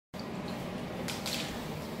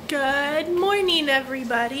Good morning,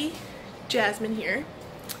 everybody. Jasmine here.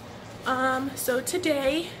 So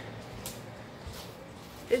today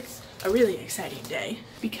it's a really exciting day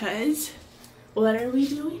because what are we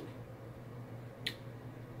doing?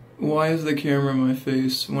 Why is the camera in my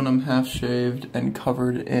face when I'm half shaved and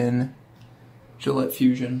covered in Gillette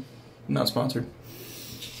Fusion? Not sponsored.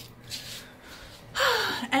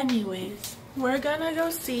 Anyways, we're gonna go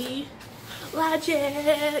see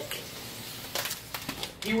Logic.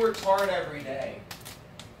 He works hard every day.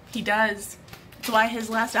 He does. That's why his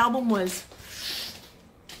last album was...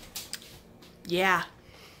 yeah.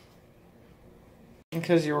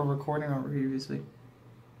 Because you were recording on previously.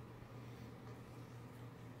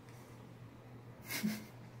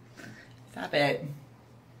 Stop it.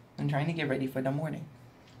 I'm trying to get ready for the morning.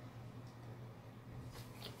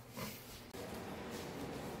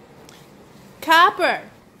 Copper!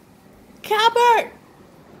 Copper!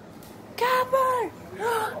 Copper!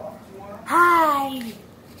 Hi!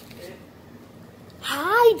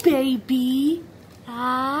 Hi, baby!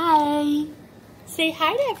 Hi! Say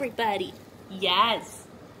hi to everybody. Yes.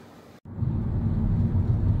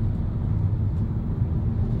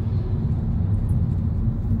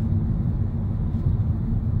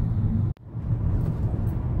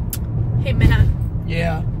 Hey, Matt.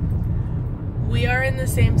 Yeah. We are in the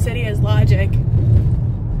same city as Logic.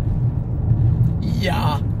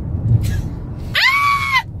 Yeah.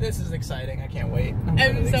 This is exciting. I can't wait.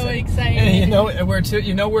 I'm so excited. And you know we're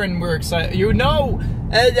excited. You know,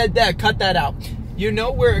 cut that out. You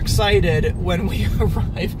know we're excited when we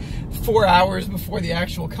arrive 4 hours before the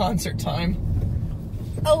actual concert time.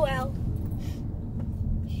 Oh well.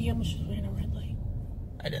 He almost just ran a red light.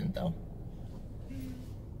 I didn't though.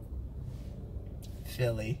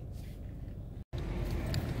 Philly.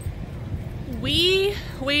 We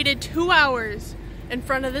waited 2 hours in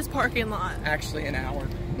front of this parking lot. Actually, an hour.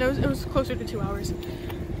 No, it was closer to 2 hours.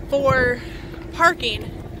 For parking,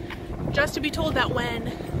 just to be told that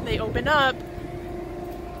when they open up,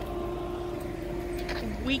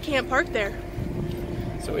 we can't park there.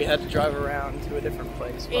 So we had to drive around to a different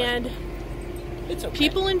place. And it's okay.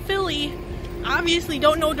 People in Philly obviously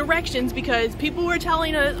don't know directions because people were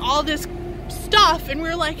telling us all this stuff and we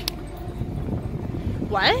were like,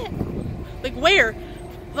 what? Like where?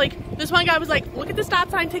 Like this one guy was like, look at the stop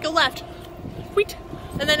sign, take a left. Wait.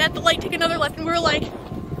 And then at the light, take another left, and we were like,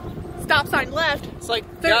 stop sign left. It's like,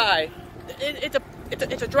 guy.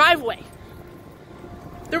 It's a driveway.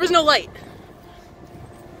 There was no light.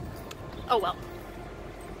 Oh well.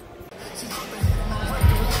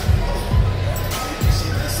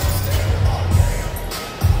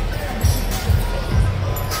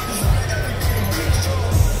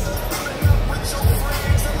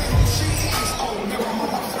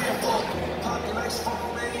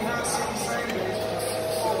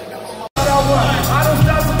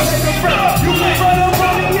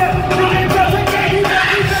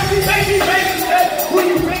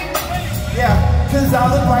 I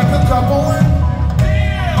look like a couple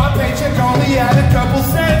my paycheck only had a couple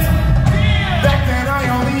cents. Back then I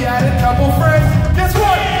only had a couple friends. Guess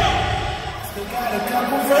what? Still got a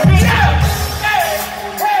couple friends. Yeah! Hey!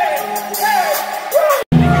 Hey! Hey! Woo!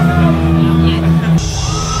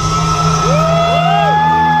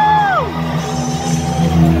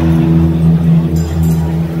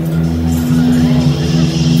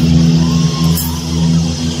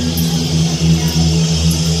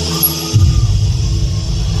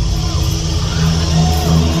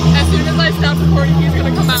 Stop recording, he's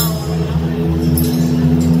gonna come out.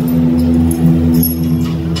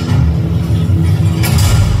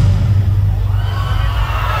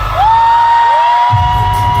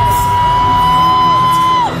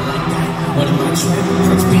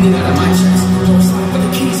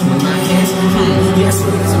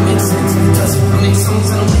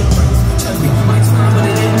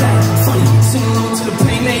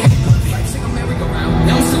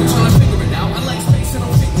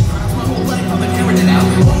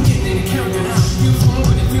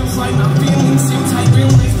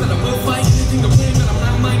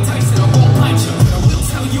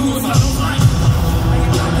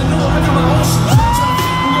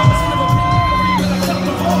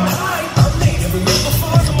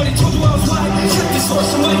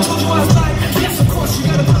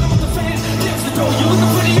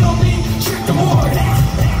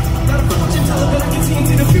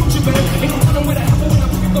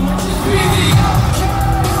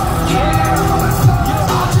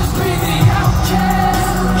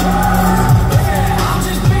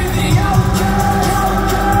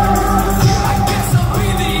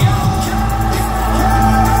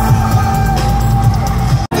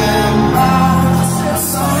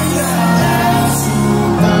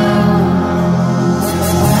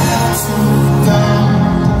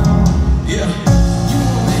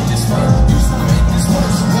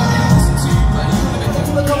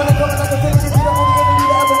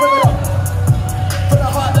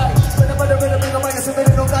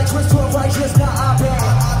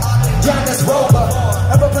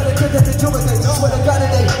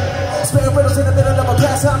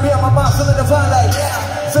 Last time me and my mom feeling the vibe like,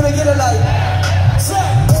 yeah, finna get it like,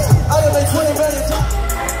 I am a 20 million.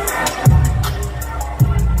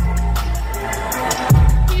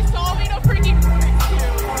 He saw me to freaking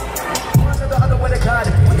The other way they got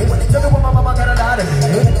it. Tell me what my mama got a lot of it.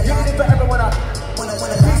 You need it for everyone I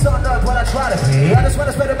peace on earth when I try to be. I just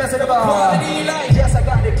wanna spread a message about yes, I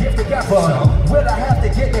got the gift to get for. Will I have to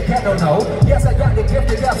get the cat? Don't know. Yes, I got the gift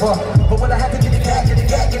to get for. But will I have to get the cat, get the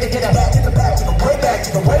cat, get it back to the back, to the way back,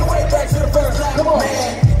 to the way back to the first. Come on,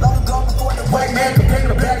 man. Long ago before the white man could pick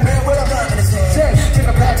the black man with a gun in his hand. Take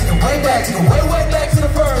it back to the way back, to the way back to the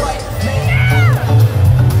first.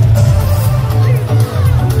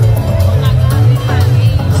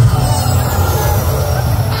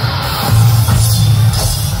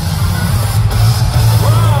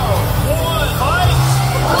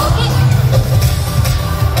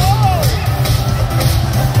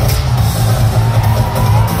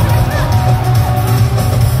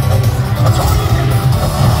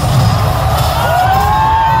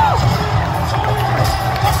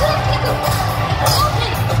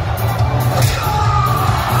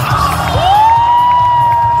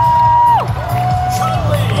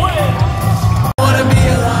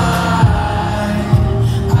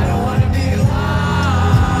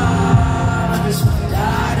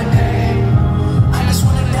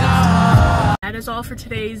 That is all for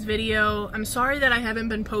today's video. I'm sorry that I haven't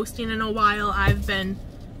been posting in a while. I've been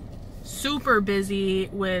super busy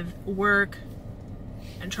with work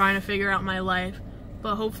and trying to figure out my life,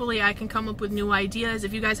 but hopefully I can come up with new ideas.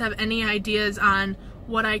 If you guys have any ideas on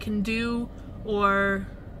what I can do or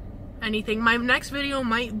anything, my next video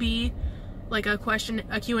might be like a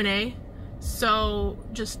Q&A, so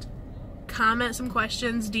just comment some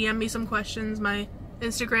questions, DM me some questions. My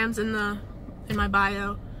Instagram's in my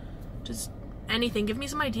bio. Just anything. Give me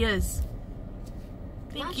some ideas.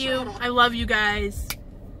 Thank you. I love you guys.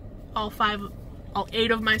 All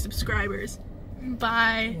 8 of my subscribers.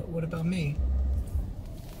 Bye. What about me?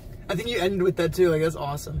 I think you ended with that too. Like, that's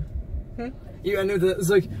awesome. You ended with that. It's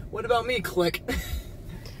like, what about me? Click.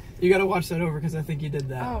 You gotta watch that over because I think you did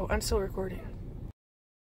that. Oh, I'm still recording.